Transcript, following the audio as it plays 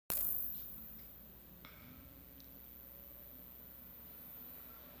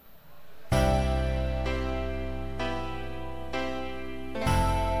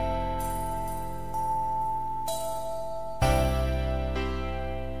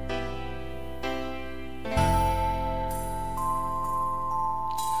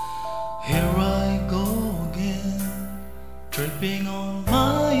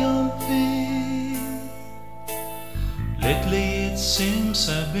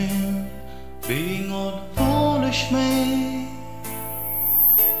been being old foolish me.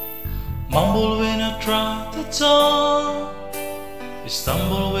 Mumble when I try to talk,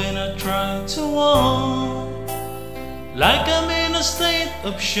 stumble when I try to walk, like I'm in a state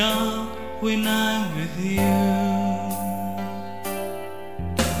of shock when I'm with you.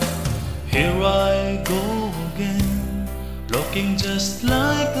 Here I go again, looking just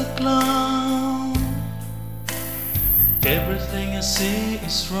like a clown. Everything I see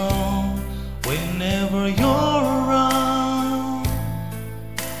is wrong whenever you're around.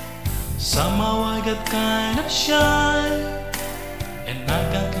 Somehow I got kind of shy, and I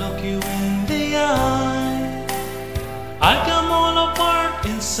can't look you in the eye. I come all apart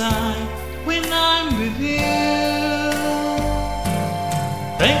inside when I'm with you.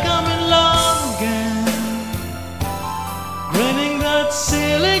 Think I'm in love again, grinning that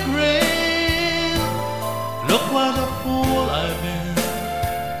silly grin. Look what a fool I've been.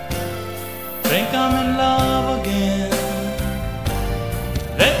 Think I'm in love again.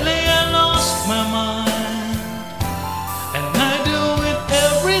 Lately I lost my mind, and I do it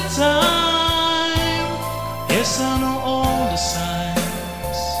every time. Yes, I know all the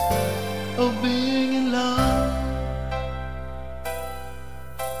signs of being in love.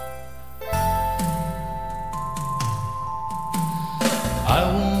 I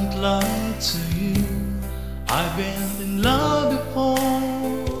won't lie to you, I've been in love before.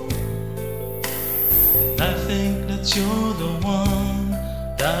 I think that you're the one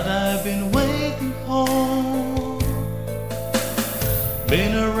that I've been waiting for.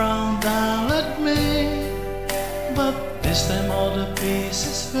 Been around, I'll admit, but this time all the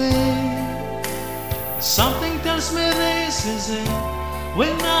pieces fit. Something tells me this is it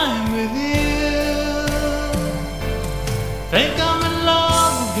when I'm with you. Think I'm in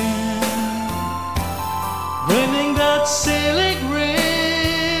love again, grinning that silly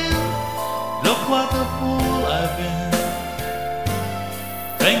grin. Look what a fool I've been.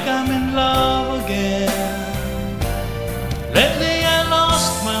 Think I'm in love again. Lately I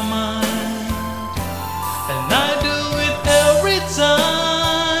lost my mind, and I do it every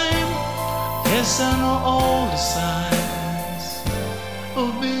time. Yes, I know all the signs of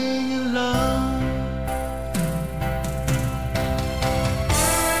being in love.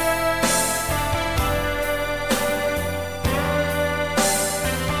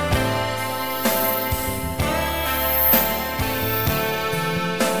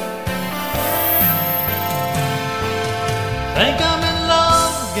 Think I'm in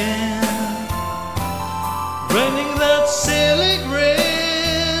love again, grinning that silly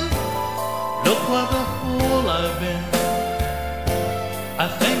grin. Look what a fool I've been. I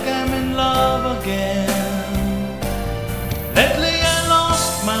think I'm in love again. Lately I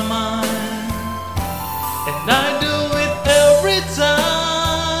lost my mind, and I do it every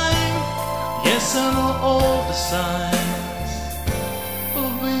time. Yes, I know all the signs